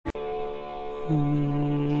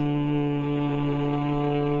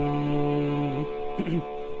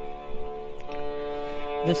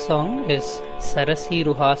This song is Sarasi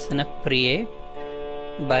Ruhasana Priye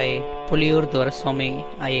by Puliyur Doraiswamy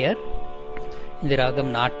Iyer in the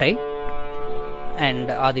Ragam Nattai and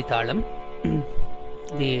Adi Talam.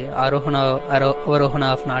 The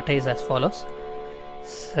Avarohana of Nattai is as follows.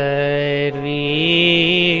 Sari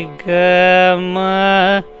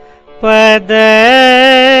Gama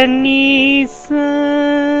Pada Nisa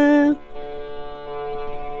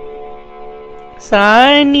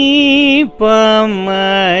Sani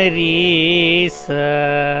Pamarisa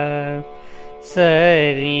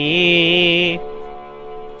Sari.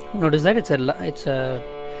 Notice that it's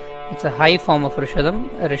a high form of Rishabam.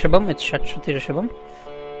 It's Shatshruti Rishabam.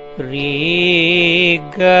 Re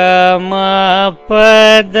Gama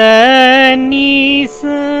Pada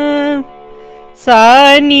Nisa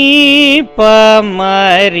Sani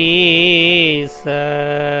Pamarisa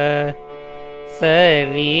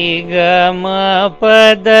Sari Gama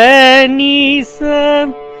Pada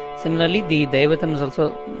Nisa. Similarly, the Devatam is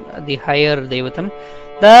also the higher Devatam.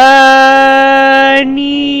 Da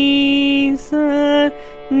Nisa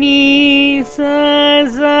Nisa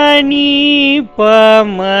Sani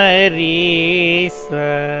Pamarisa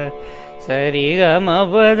Sari Gama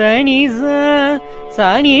Pada Nisa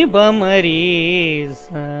Sani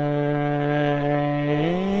Pamarisa.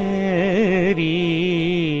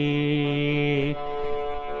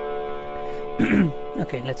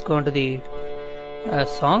 Okay, let's go on to the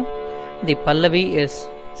song. The Pallavi is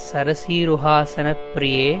Sarasi Ruhasana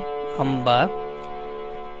Priye Amba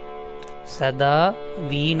Sada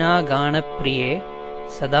Veenaa Gana Priye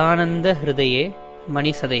Sadananda Hrudaye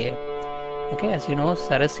Sadaye. Okay, as you know,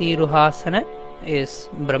 Sarasi Ruhasana is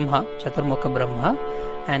Brahma, Chaturmukha Brahma,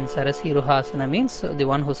 and Sarasi Ruhasana means the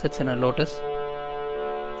one who sits in a lotus.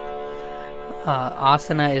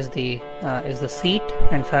 Asana is the seat,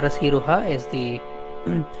 and Sarasi Ruha is the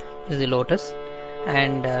lotus,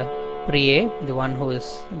 and Priye, the one who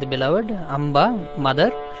is the beloved, Amba,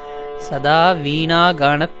 mother, Sada Veenaa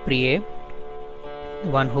Gana Priye, the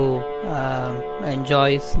one who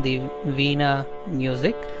enjoys the Veenaa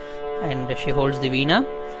music, and she holds the Veenaa.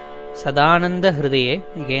 Sadananda Hrudaye,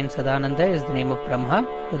 again Sadananda is the name of Brahma.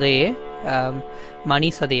 Hrudaye,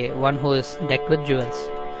 Sadaye, one who is decked with jewels.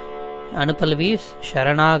 Anupallavi is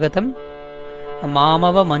Sharanagatham,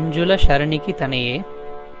 Mamava Manjula Sharaniki Thanaye,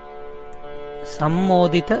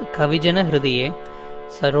 moditha Kavijana Hrudaye,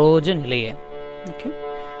 Saroja Nilaye. Okay,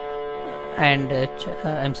 and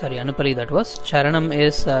I'm sorry, Anupallavi that was. Charanam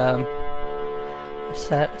is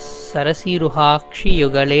Sarasi Ruhakshi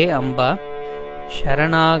Yugale Amba,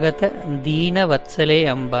 Sharanagatha Deena Vatsale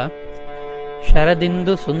Amba,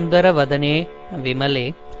 Sharadindu Sundara Vadane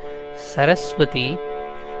Vimale, Saraswati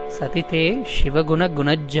Satite Shivaguna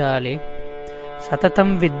Gunajjale,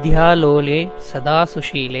 Satatam Vidyalole Sada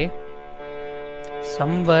Sushile,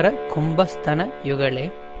 Samvara Kumbhasthana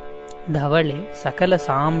Yugale, Dhavale Sakala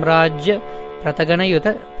Samrajya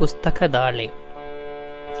Prataganayuta Pustaka Dale.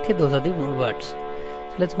 Okay, those are the words.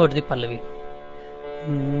 So let's go to the Pallavi.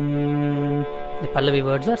 The Pallavi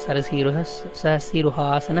words are Sarasi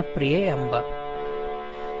Ruhasana Priye Amba.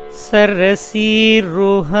 Sarasi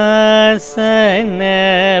Ruhasana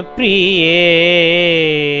Priye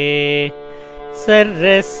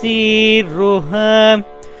Sarasi Ruha.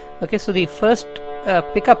 Okay, so the first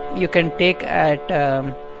pickup you can take at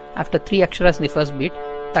after 3 aksharas in the first beat.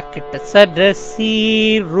 Takkita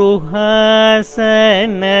Sarasi Ruhasana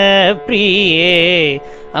Priye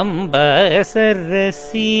Amba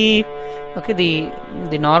Sarasi. Okay,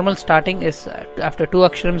 the normal starting is after 2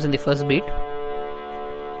 aksharams in the first beat.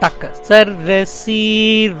 Takka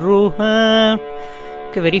Sarasi Ruha.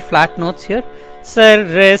 Okay, very flat notes here.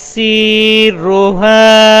 Sarasi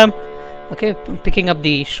Ruha. Okay, picking up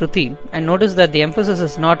the Shruti, and notice that the emphasis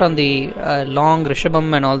is not on the long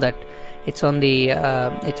Rishabam and all that. It's on the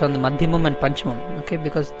Madhyamam and Panchamam. Okay,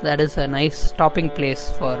 because that is a nice stopping place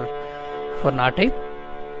for Nattai.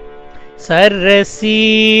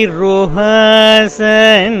 Sarasi Ruhasana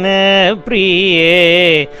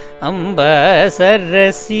Priye Amba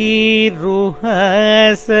Sarasi Ruhasana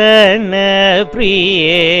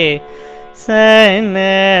Priye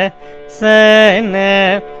Sana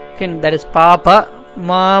Sana. Okay, that is Papa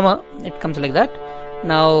Mama. It comes like that.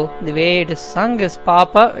 Now the way it is sung is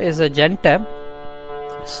Papa is a janta.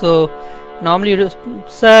 So normally you do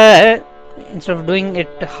Sa. Instead of doing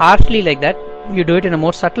it harshly like that, you do it in a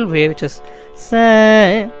more subtle way, which is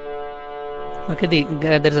Sa. Okay,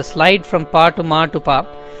 there is a slide from Pa to Ma to Pa,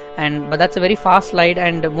 but that's a very fast slide,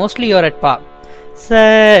 and mostly you're at Pa.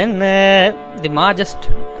 Sana, the ma just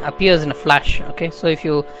appears in a flash. Okay, so if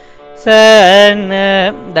you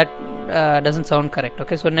Sana, that doesn't sound correct.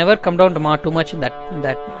 Okay, so never come down to ma too much in that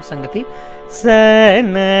sangati.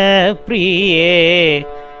 Sana Priye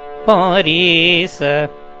Parisa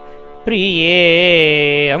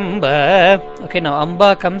Priye Amba. Okay, now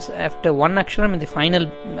Amba comes after one aksharam in the final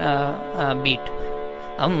beat.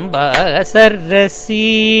 Amba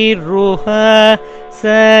Sarasi Ruha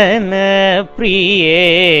Sana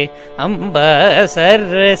Priye Amba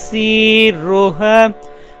Sarasi Ruha.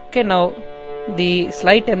 Okay, now the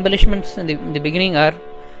slight embellishments in the beginning are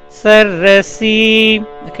Sarasi.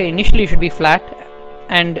 Okay, initially it should be flat,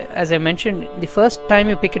 and as I mentioned, the first time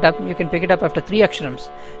you pick it up, you can pick it up after 3 aksharams.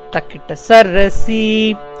 Takita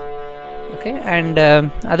Sarasi. Okay, and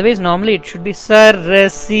otherwise normally it should be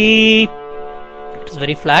Sarasi. It is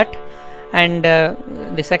very flat, and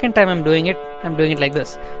the second time I'm doing it like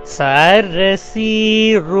this.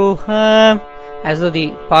 Sarasi Ruha, as though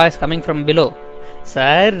the pa is coming from below.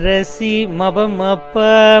 Sarasi Mapa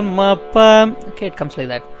Mapa Mapa. Okay, it comes like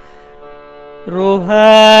that.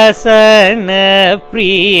 Ruhasana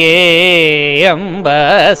Priye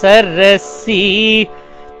Amba Sarasi.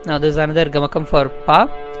 Now this is another gamakam for pa.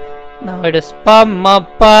 Now it is pa ma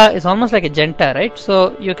pa. It's almost like a janta, right?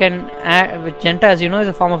 So you can add with janta, as you know, is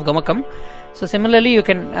a form of gamakam. So similarly, you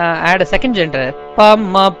can add a second janta, pa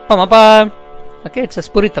ma pa ma pa. Okay, it's a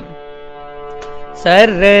spuritam.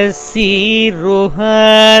 Sarasi Ruhasana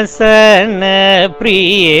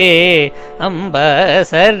Priye Amba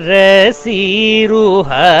Sarasi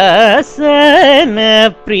Ruhasana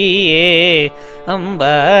Priye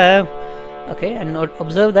Amba. Okay, and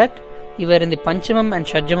observe that you were in the Panchamam and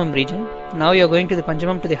Shadjamam region. Now you are going to the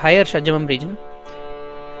Panchamam, to the higher Shadjamam region.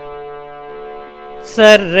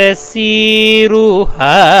 Sarasi Ruhasana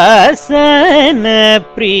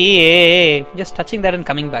Priye. Just touching that and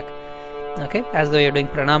coming back. Okay, as though you are doing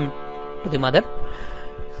pranam to the mother.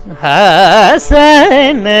 Hasana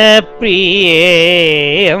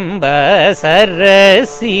Priye Amba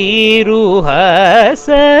Sarasi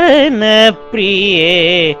Ruhasana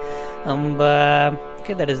Priye Amba.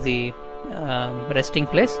 Okay, that is the resting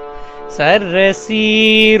place.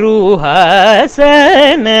 Sarasi Ruhasana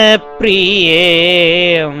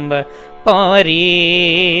Priye Amba Parisasa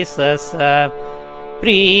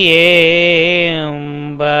Priye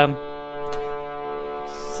Amba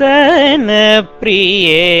Sana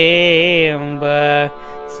Priye Amba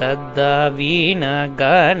Sada Veenaa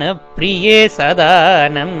Gana Priye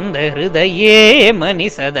Sadananda Hrudaye Mani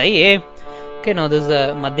Sadaye. Okay, now this is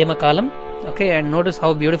a Madhyama Kalam. Okay, and notice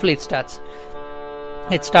how beautifully it starts.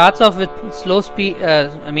 It starts off with slow speed,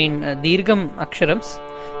 Dirgham aksharams.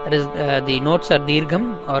 That is, the notes are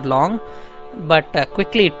Dirgham or long, but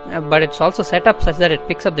quickly, but it's also set up such that it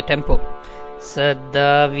picks up the tempo.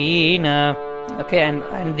 Sada Veenaa. Okay, and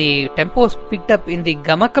the tempo is picked up in the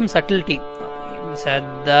gamakam subtlety.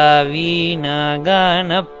 Sada Veenaa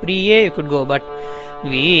Gana Priye, you could go, but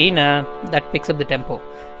Veenaa, that picks up the tempo.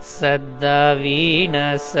 Sada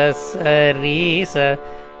Veenaa Sasarisa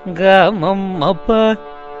Gamamapa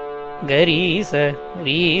Garisa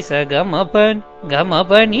Risa Gamapan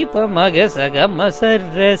Gamapanipa Magasa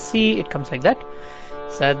Gamasarasi. It comes like that.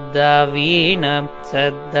 Sada Veenaa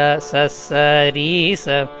Sada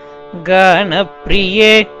Sasarisa Gana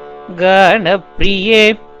Priye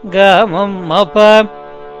Gamamapa.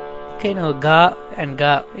 Okay, now Ga and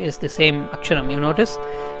Ga is the same aksharam, you notice.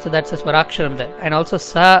 So that's a swaraksharam there. And also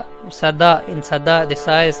Sa, Sada, in Sada, the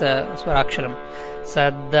Sa is a swaraksharam.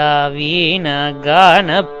 Sada Veenaa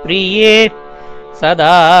Gana Priye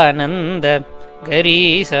Sadananda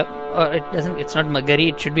Garisa. Or it's not Magari,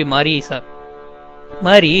 it should be Marisa.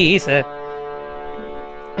 Marisa.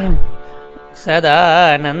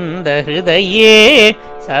 Sadananda Hrudaye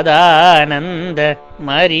Sadananda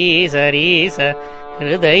Marisa Risa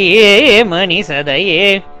Hrudaye Mani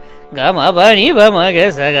Sadaye Gama Bani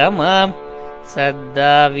Bamagasa Gama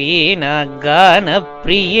Sada Veenaa Gana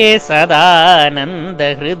Priye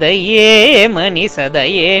Sadananda Hrudaye Mani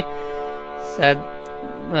Sadaye.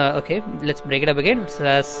 Okay, let's break it up again.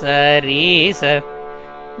 Sasarisa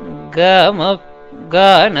Gama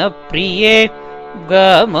Gana Priye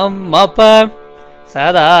Gamamapa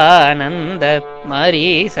Sadananda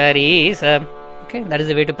Marisa Risa. Okay, that is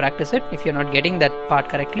the way to practice it if you are not getting that part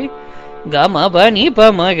correctly. Gama Bani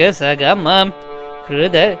Pamagasa Gama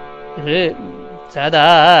Hruda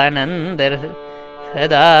Sadananda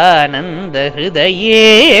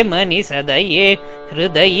Hrudaye Mani Sadaye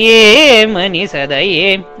Hrudaye Mani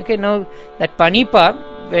Sadaye. Okay, now that Panipa,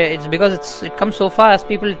 it's because it comes so fast,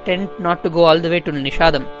 people tend not to go all the way to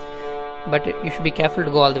Nishadam, but you should be careful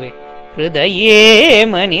to go all the way. Hrudaye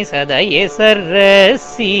Mani Sadaye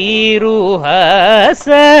Sarasi Ruhasana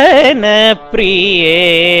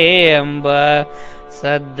Priye Amba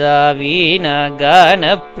Sada Veenaa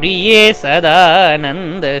Gana Priye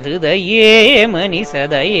Sadananda Hrudaye Mani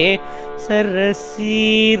Sadaye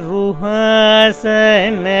Sarasi Ruhasana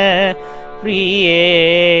Priye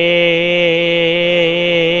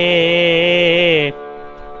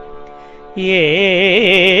Okay,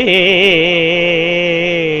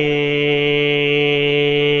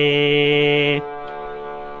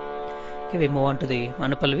 we move on to the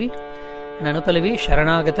Anupallavi. In Anupallavi,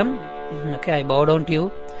 Sharanagatham. Okay, I bow down to you.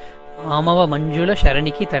 Mamava, Manjula,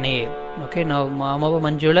 Sharaniki, Thanaye. Okay, now Mamava,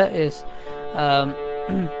 Manjula is.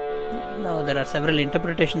 Now there are several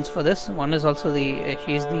interpretations for this. One is also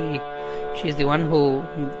she is the one who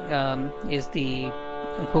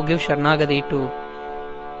who gives Sharanagathi to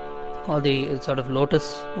all the sort of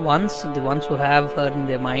lotus ones, the ones who have her in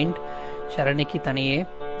their mind. Sharaniki, Thanaye.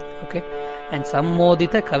 Okay. And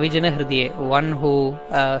moditha Kavijana Hrudaye, one who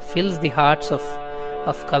fills the hearts of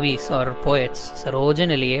kavis or poets. Saroja,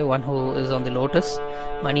 Nilaye, one who is on the lotus.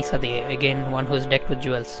 Mani Sadaye, again one who is decked with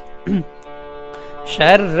jewels.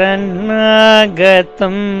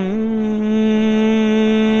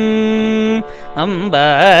 Sharanagatham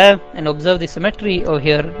Amba, and observe the symmetry over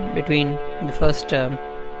here between the first the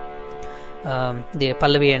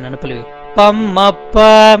Pallavi and Anupallavi.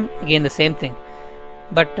 Pamappa, again the same thing.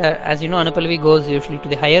 But as you know, Anupallavi goes usually to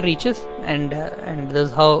the higher reaches, and this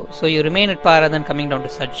is how. So you remain at par rather than coming down to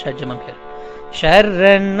Shadjamam here.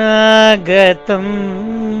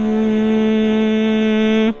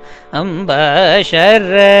 Sharanagatham Amba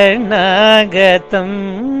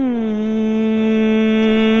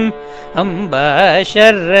Sharanagatham Amba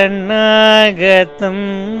Sharanagatham.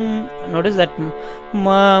 Notice that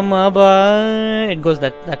Mamava, it goes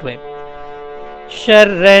that way.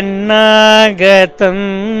 Sharanagatham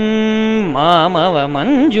Mamava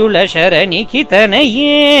Manjula Sharaniki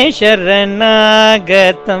Thanaye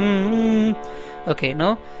Sharanagatham. Okay,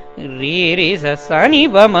 now Re sa Sani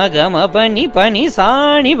Bama Gama Pani Pani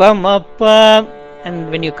Sani Bamappa. And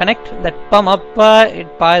when you connect that Pamappa,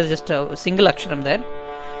 Pa is just a single aksharam there.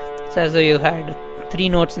 So as though you had 3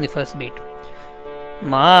 notes in the first beat.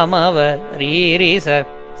 Mamava Re sa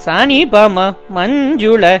Sani Bama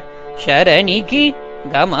Manjula Sharaniki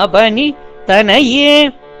Gama Pani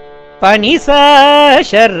Thanaye Panisa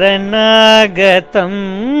Sharanagatham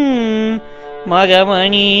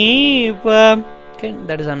Magamani Pa. Okay,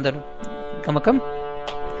 that is another Gamakam.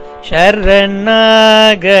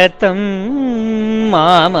 Sharanagatham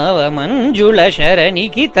Mamava Manjula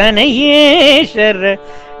Sharaniki Thanaye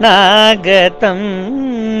Sharanagatham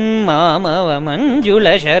Mamava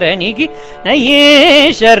Manjula Sharaniki Naye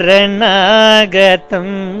Sharanagatham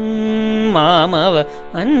Mamava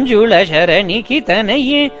Manjula Sharaniki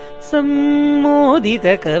Thanaye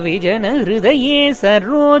moditha Kavijana Hrudaye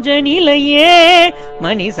Saroja Nilaye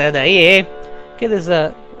Mani Sadaye. Okay, this is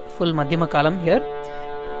a full Madhyama Kalam here.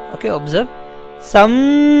 Okay, observe.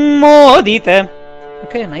 Moditha.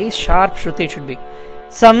 Okay, nice sharp Shruti it should be.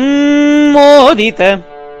 Moditha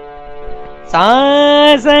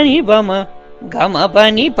Sasani Bama Gama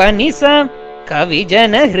Pani Panisa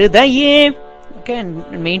Kavijana Hrudaye. Okay,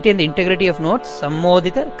 and maintain the integrity of notes.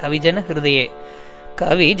 Moditha Kavijana Hrudaye.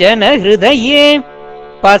 Kavijana Hrudaye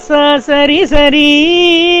Pasa Sari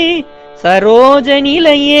Sari Saroja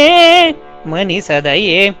Nilaye Mani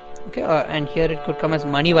Sadaye. Okay, and here it could come as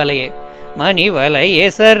Mani Valaye. Mani Valaye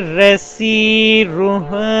Sarasi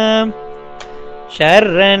Ruha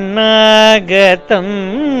Sharanagatham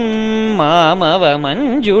Mamava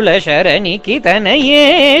Manjula Sharaniki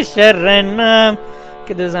Thanaye Sharanam.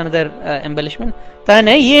 Okay, this is another embellishment.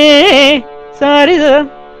 Thanaye Sarisa.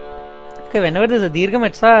 Okay, whenever there is a dirgham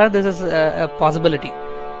at Sa, this is a possibility.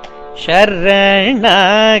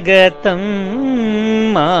 Sharanagatham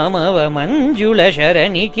Mamava Manjula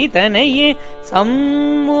Sharaniki Thanaye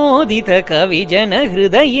moditha Kavijana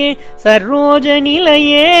Hrudaye Saroja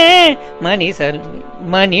Nilaye Mani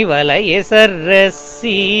Valaye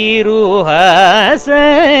Sarasi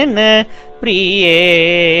Ruhasana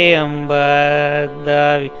Priye Amba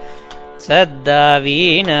Sada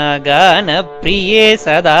Veenaa Gana Priye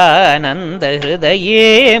Sadananda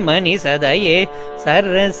Hrudaye Mani Sadaye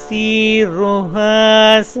Sarasi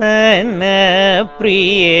Ruhasana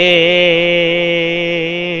Priye.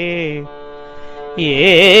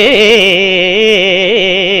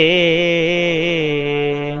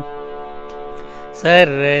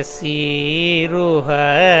 Sarasi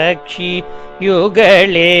Ruhakshi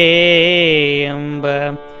Yugale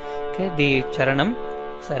Amba. Okay, the Charanam.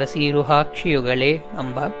 Sarasi Ruhakshi Yugale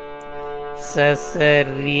Amba.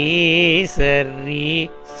 Sasari Sari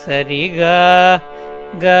Sariga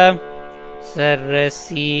Ga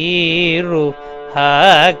Sarasi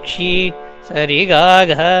Ruhakshi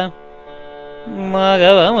Sarigaga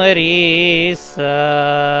Magamarisa.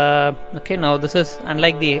 Okay, now this is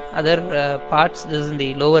unlike the other parts, this is in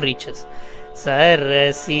the lower reaches.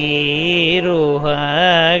 Sarasi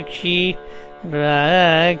Ruhakshi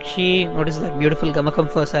Rakshi. Notice that beautiful gamakam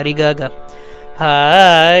for Sarigaga.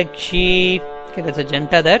 Hakshi. Okay, there's a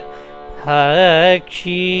janta there.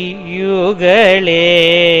 Hakshi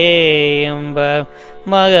Yugale Amba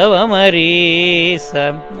Mamava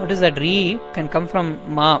Marisa. Notice that Re can come from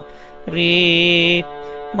Ma. Re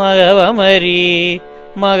Magava Mari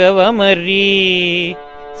Magava Mari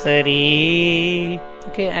Sari.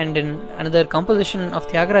 Okay, and in another composition of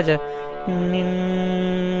Tyagaraja,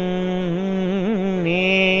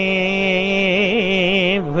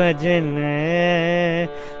 Bhajan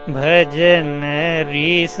Bhajan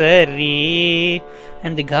Ri Sari,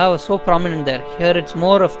 and the Ga was so prominent there. Here it's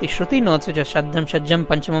more of the Shruti notes, which are Shaddam, Shajjam,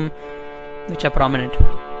 Panchamam, which are prominent.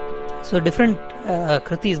 So different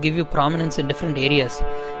kritis give you prominence in different areas.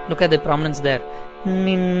 Look at the prominence there.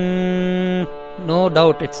 No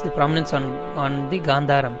doubt it's the prominence on the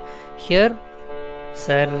Gandharam. Here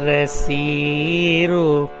Sarasi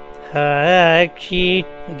Ruhakshi,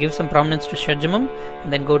 give some prominence to Shajjamam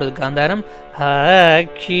and then go to the Gandharam.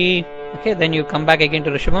 Hakshi. Okay, then you come back again to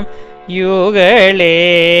Rishabham. Yugale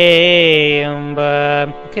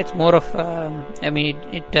Amba. Okay, it's more of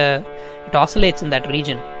it oscillates in that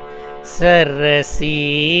region.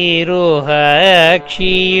 Sarasi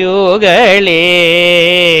Ruhakshi Yugale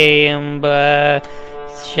Amba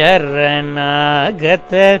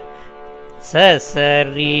Sharanagatham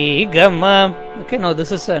Sasari Gama. Okay, now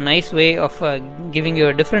this is a nice way of giving you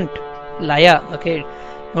a different laya. Okay,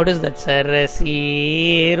 notice that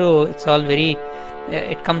Sarasi Ru, it's all very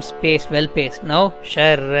it comes paced, well paced. Now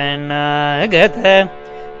Sharanagatham.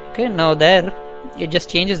 Okay, now there it just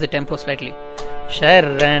changes the tempo slightly.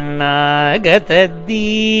 Sharanagatham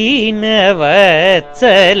Deena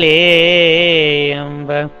Vatsale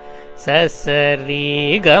Amba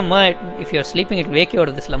Sasari Gama. If you're sleeping, it will wake you out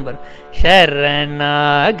of the slumber.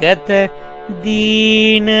 Sharanagatham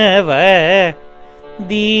Deena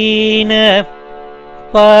Deena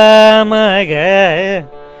Pamaga.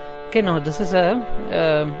 Okay, now this is a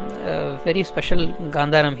very special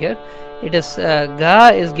Gandharam here. It is Ga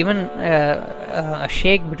is given a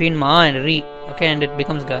shake between Ma and Ri. Okay, and it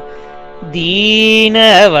becomes Ga.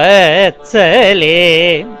 Deena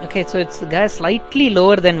Vatsale. Okay, so it's Ga slightly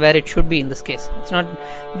lower than where it should be in this case. It's not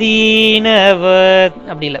Deena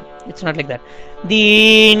Abdila. It's not like that.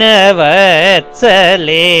 Deena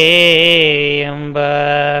Vatsale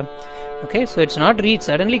Amba. Okay, so it's not reached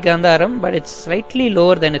suddenly Gandharam, but it's slightly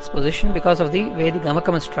lower than its position because of the way the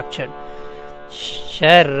Gamakam is structured.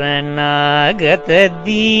 Sharanagatham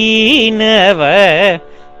Deena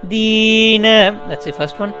Deena. That's the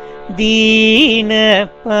first one. Deena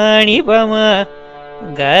Panipama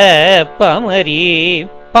Gapamari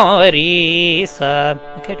Pamari Sa.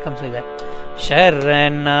 Okay, it comes like that.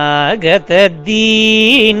 Sharanagatham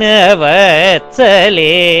Deena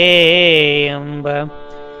Vatsale Amba.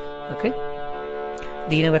 Okay,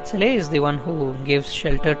 Deena Vatsale is the one who gives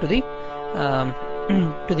shelter to the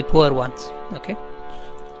poor ones. Okay,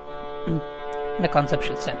 in a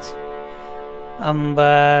conceptual sense.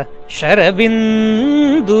 Amba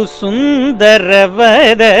Sharabindu Sundara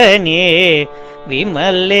Vadane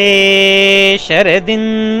Vimale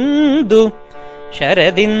Sharadindu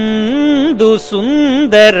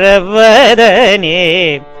Sundara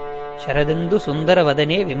Vadane Sharadindu Sundara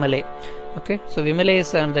Vadane Vimale. Okay, so Vimale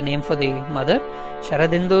is the name for the mother.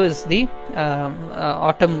 Sharadindu is the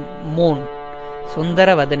autumn moon.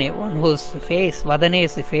 Sundara Vadane, one whose face, Vadane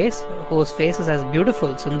is the face, whose face is as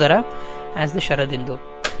beautiful, Sundara, as the Sharadindu.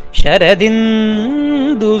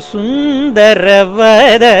 Sharadindu Sundara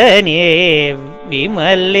Vadane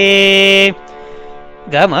Vimale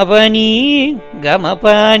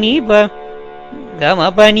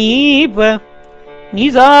Gamapanipa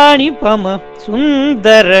Nizani Pama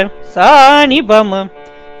Sundara Sani Pama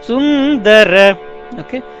Sundara.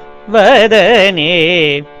 Okay,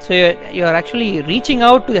 Vadane. So you are actually reaching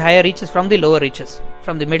out to the higher reaches from the lower reaches,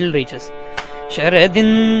 from the middle reaches.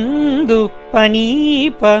 Sharadindu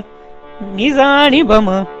Panipa Nizani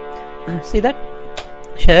Pama. See that?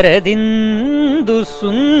 Sharadindu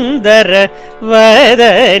Sundara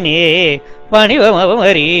Vadane Panivama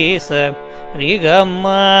Marisa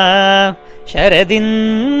Rigama.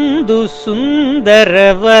 Sharadindu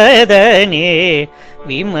Sundara Vadane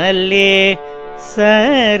Vimale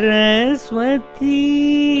Saraswati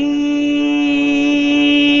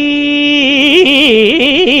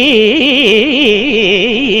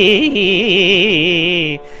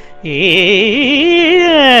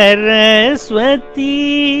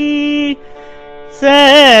Saraswati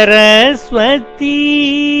Saraswati.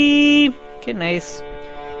 Okay, nice.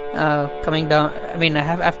 Coming down, I mean, I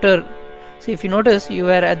have after, see, if you notice, you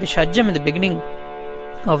were at the Shajjam in the beginning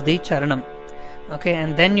of the Charanam, okay,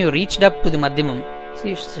 and then you reached up to the Madhyamam.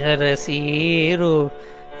 See, Sarasi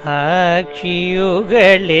Ruhakshi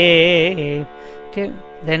Yugale. Okay,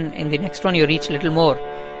 then in the next one you reach a little more.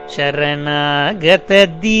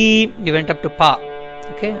 Sharanagatham, you went up to Pa,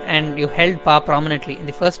 okay, and you held Pa prominently. In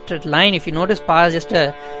the first line, if you notice, Pa is just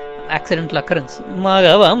a accidental occurrence.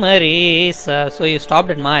 Mamava, so you stopped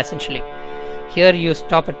at Ma essentially. Here you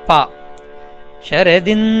stop at Pa.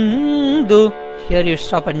 Sharadindu, here you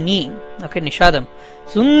stop at Ni, okay, Nishadam.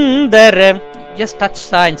 Sundara, just touch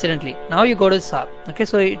Sa incidentally. Now you go to Sa, okay,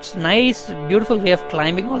 so it's nice, beautiful way of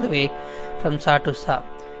climbing all the way from Sa to Sa.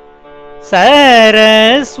 Saraswati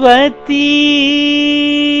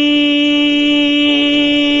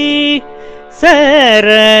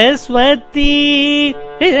Saraswati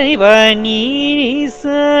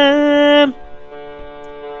Vanisa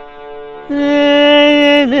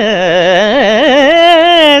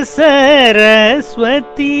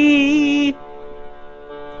Saraswati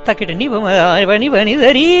Takitani Vani Vani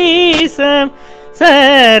Darisa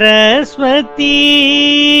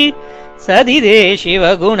Saraswati Sadide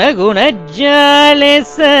Shiva Guna Guna Jale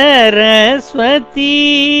Saraswati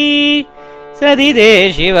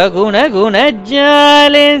Sadide Shiva Guna Guna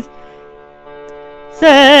Jale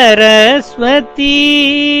Saraswati.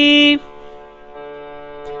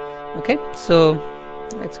 Okay, so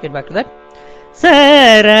let's get back to that.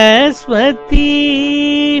 Saraswati.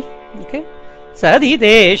 Okay,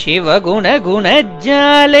 Sadide Shiva Guna Guna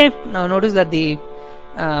Jale. Now notice that the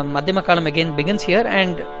Madhyama Kalam again begins here,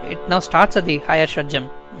 and it now starts at the higher Shajjam.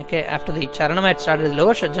 Okay, after the Charanam had started at the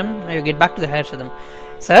lower Shajjam, now you get back to the higher Shajjam.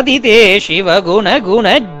 Sadide Shiva Guna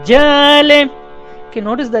Guna Jale. Okay,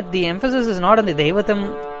 notice that the emphasis is not on the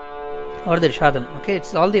Devatam or the Rishadam. Okay,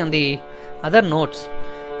 it's all on the other notes.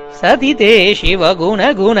 Sadide Shiva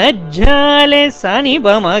Guna Guna Jale Sani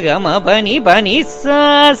Bama Gama Bani Bani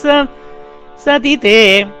Sasa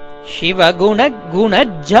Sadide Shiva Guna Guna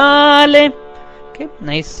Jale. Okay,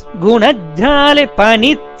 nice. Guna Jale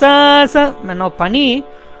Panitasa. Now Pani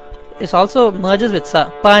is also merges with Sa.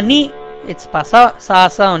 Pani, it's Pasa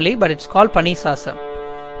Sasa only, but it's called Pani Sasa.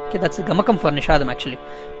 Okay, that's the Gamakam for Nishadam actually.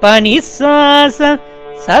 Pani Sasa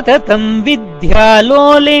Satatam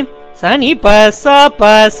Vidyalole Sani Pasa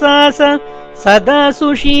Pasasa Sada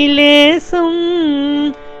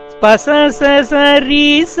Sushilesam Pasasa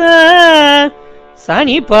Sarisa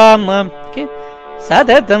Sani Pama. Okay,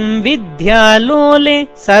 Sadatam Vidyalole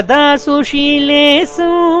Sada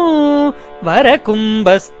Sushilesu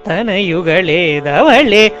Varakumbasthana Yugale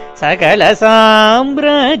Davale Sakala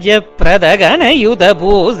Sambraja Pradagana Yuda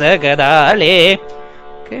Bhuzagadale.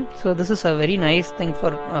 Okay, so this is a very nice thing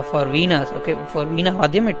for Veenas. Okay, for Veena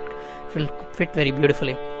Vadyam it will fit very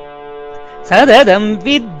beautifully. Sadadam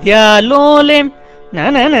Vidyalole na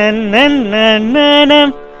na na na na na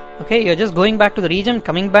na. Okay, you're just going back to the region,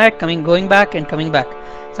 coming back, going back and coming back.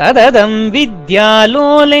 Sadadam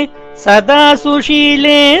Vidyalole Sada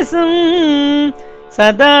Sushilesam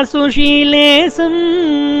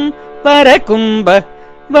Varakumbha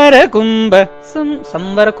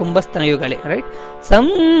Samvarakumbasthana Yugale, right?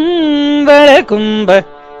 Samvarakumbha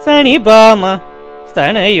Sanipama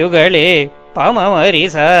Sthana Yugale Pama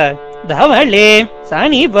Marisa Dhavale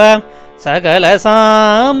Sanipa Sagala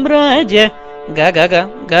Sambraja Gagaga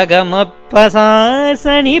Gagamapasa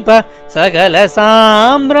Sanipa Sagala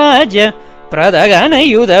Sambraja Pradagana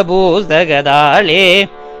Yuda Bhuzagadale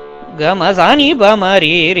Gama Sanipa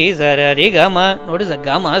Mariri Sarari Gama. Notice the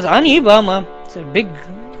Gama Sanipama. It's a big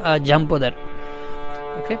jump there.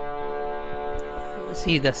 Okay.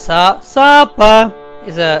 See the Sa-Pa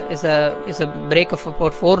is a break of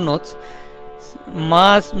about 4 notes.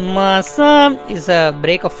 Masa is a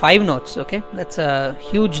break of 5 notes. Okay, that's a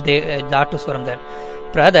huge Dhatu Swaram there.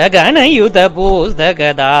 Pradagana Yuda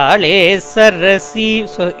Bhuzagadale Sarasi.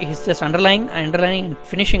 So he's just underlining,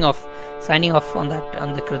 finishing off, signing off on that,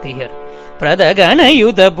 on the Kriti here. Pradagana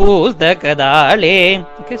Yuda Bhuzagadale.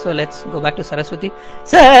 Okay, so let's go back to Saraswati.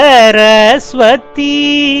 Saraswati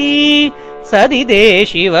Sadide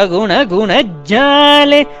Shiva Guna Guna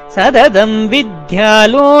Jale Sadadam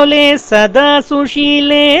Vidyalole Sada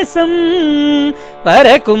Sushilesam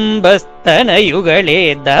परकुम्भस्तन युगले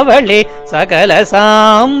Dhawale सकल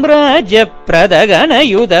साम्राज्य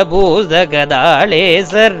प्रदगनयुध भूषगदाळे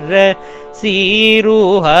सरसीरुहासन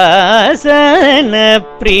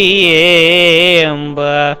प्रिये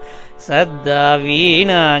अम्बा सदा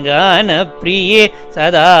वीणा गान प्रिये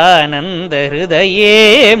सदानंद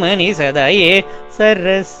हृदये मणि सदाये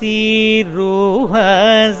सरसी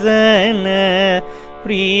रुहासन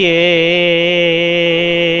प्रिये